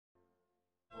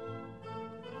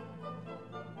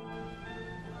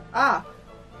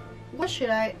what should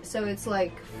I? So it's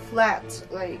like flat,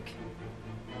 like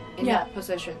in that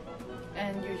position.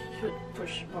 And you should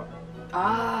push more.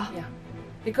 Yeah.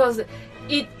 Because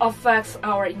it affects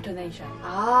our intonation.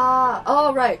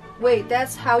 Oh right. Wait,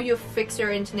 that's how you fix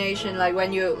your intonation, like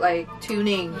when you like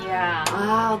tuning. Yeah.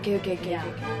 Okay.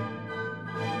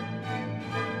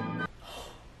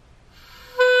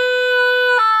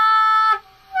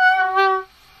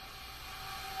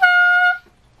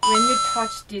 When you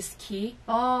touch this key,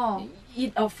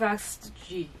 it affects the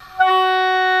G.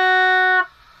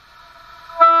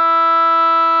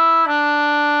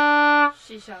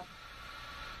 C sharp.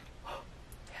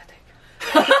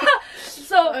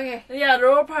 So the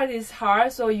lower part is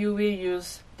hard, so you will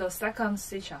use the second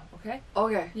C sharp. Okay.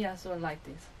 Okay. Yeah. So like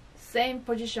this, same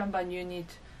position, but you need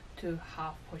to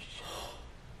half position.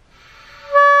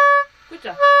 Good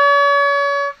job.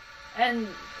 And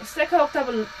second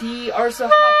octave D also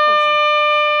half position.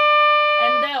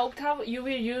 And then octave, you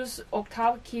will use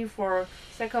octave key for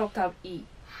second octave E.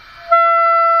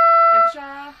 F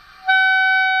sharp.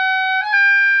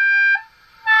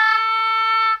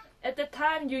 At the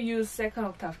time you use second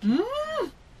octave key.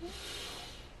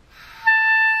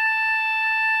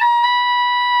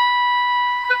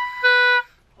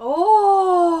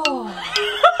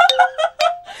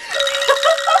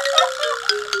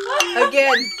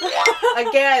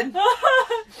 Again.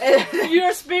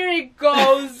 Your spirit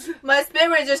goes. My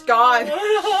spirit just gone.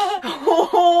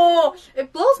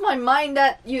 It blows my mind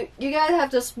that you guys have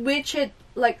to switch it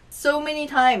like so many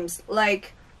times,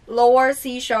 like lower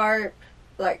C sharp,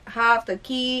 like half the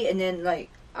key, and then like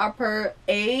upper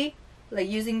A, like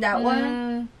using that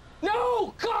one.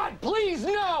 No, God, please,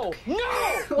 no,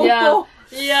 no.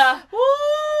 Yeah.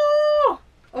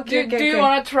 Okay, do you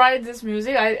want to try this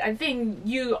music? I think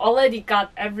you already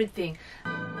got everything.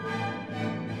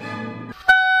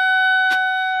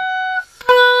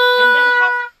 And then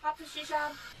half C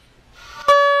sharp,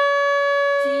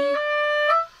 D,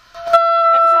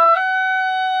 F sharp,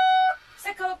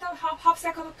 second octave, half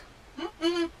second octave.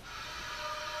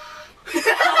 She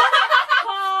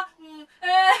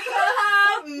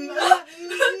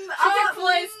can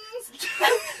play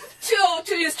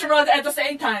two instruments at the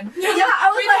same time. Yeah, I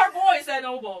was with like, her voice and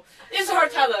oboe. It's her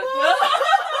talent.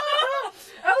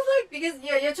 I was like, because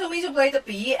you told me to play the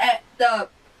B and the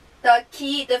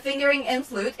key, the fingering and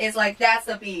flute is like that's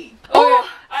the B. Okay,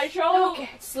 I show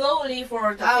slowly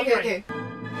for the fingering. Okay.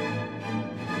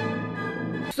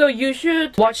 So you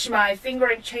should watch my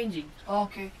fingering changing.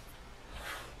 Okay.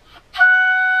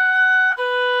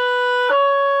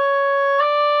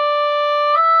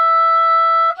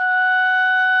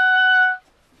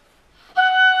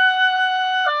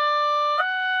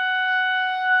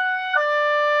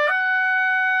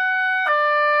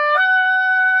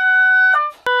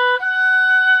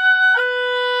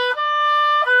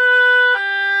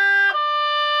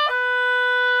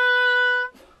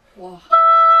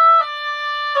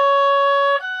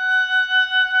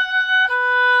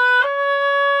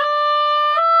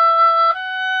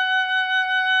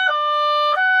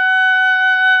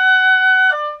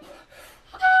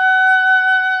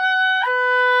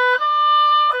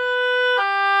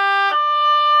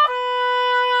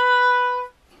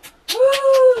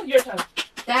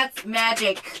 That's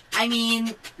magic. I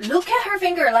mean, look at her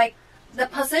finger. Like the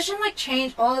position like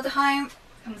change all the time.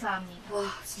 감사합니다.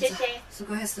 와, 진짜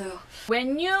수고했어요.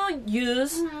 When you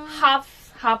use half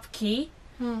key,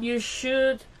 you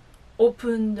should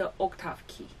open the octave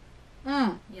key.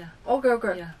 Yeah.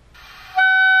 Okay. Yeah.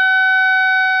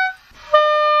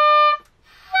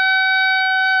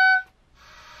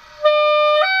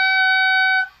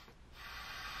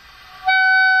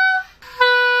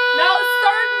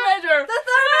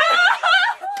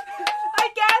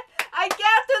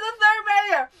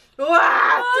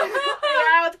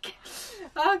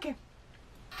 Okay.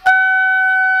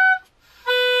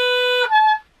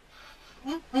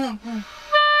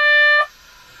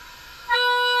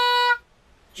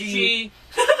 G.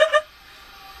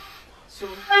 So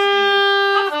re,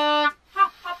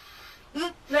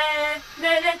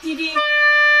 D, D,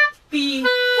 B.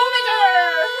 Four major.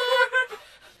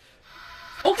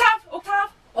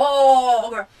 Octave. Oh,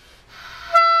 okay.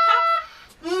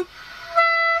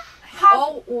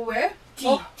 Where? D.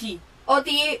 Oh,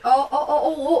 D.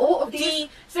 Oh, D. D.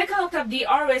 Second octave D.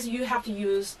 Always you have to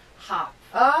use half.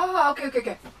 Ah, okay.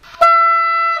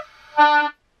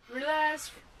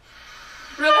 Relax.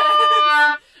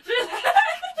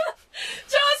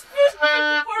 Just push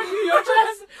for your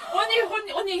chest.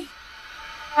 Only.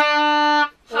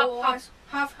 Half.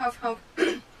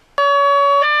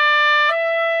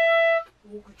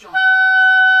 Oh, good job.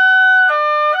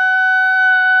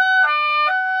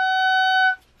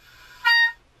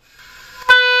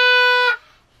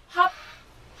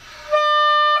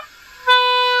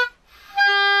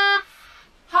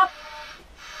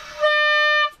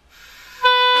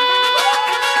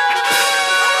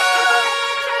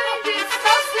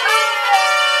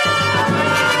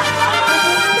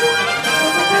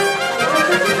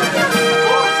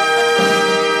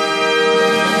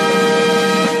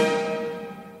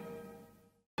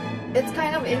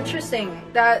 interesting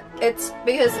that it's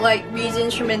because like these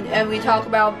instruments, and we talked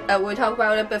about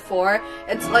it before.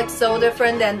 It's like so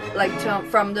different than like to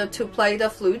play the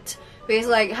flute, because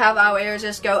like have our air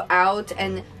just go out,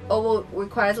 and oboe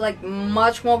requires like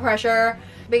much more pressure.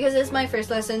 Because it's my first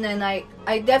lesson, and I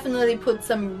definitely put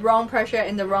some wrong pressure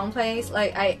in the wrong place.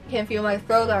 Like I can feel my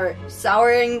throat are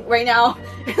souring right now.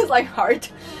 It's like hard.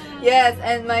 Yes,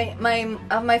 and my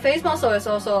face muscle is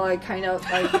also like kind of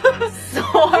like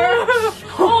sore.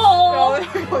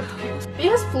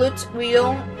 Because flute,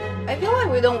 I feel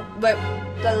like we don't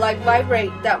like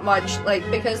vibrate that much, like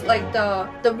because like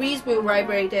the reeds will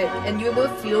vibrate it, and you will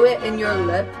feel it in your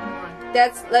lip.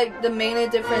 That's like the main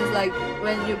difference, like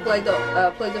when you play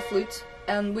the flute,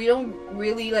 and we don't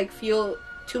really like feel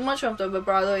too much of the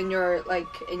vibrato in your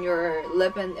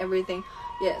lip and everything.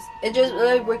 Yes, it just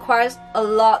like requires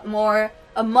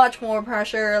a much more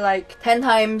pressure, like 10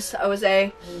 times I would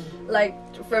say, like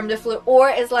from the flute. Or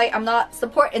it's like I'm not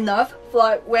support enough.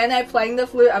 Like when I'm playing the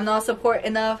flute, I'm not support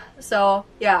enough. So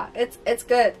yeah, it's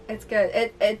good. It's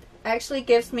good. It actually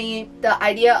gives me the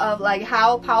idea of like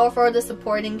how powerful the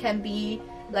supporting can be,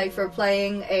 like for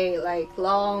playing a like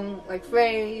long like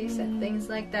phrase and things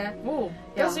like that. Oh,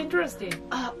 that's interesting.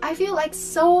 I feel like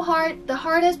so hard. The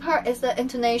hardest part is the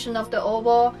intonation of the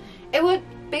oboe. It would,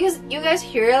 because you guys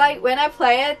hear like when I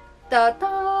play it, da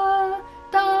da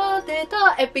da da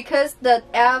da, and because the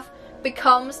F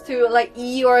becomes to like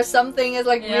E or something, is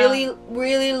like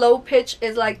really low pitch,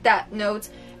 is like that note.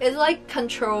 It's like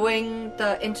controlling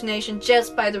the intonation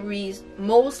just by the reeds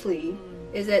mostly.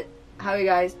 Is it how you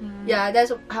guys? Yeah,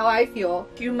 that's how I feel.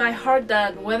 You might heard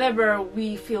that whenever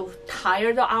we feel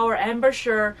tired of our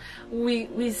embouchure,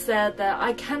 we said that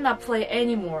I cannot play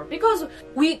anymore, because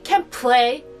we can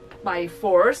play by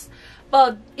force,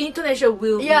 but intonation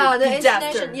will be the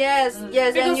disaster. intonation, yes,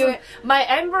 because and my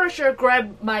embouchure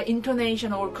grab my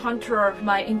intonation or control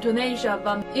my intonation,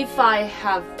 but if I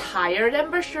have tired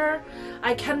embouchure,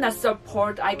 I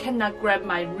cannot grab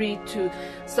my reed to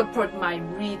support my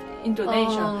reed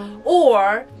intonation.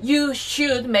 Or you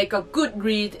should make a good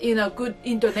reed in a good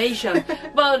intonation.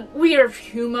 But we are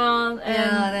human,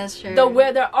 and that's true. The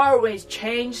weather always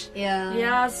change.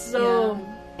 Yeah, so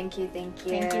thank you.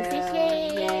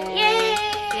 Yay!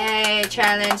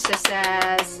 Challenge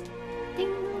success.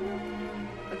 Ding.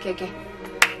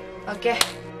 Okay.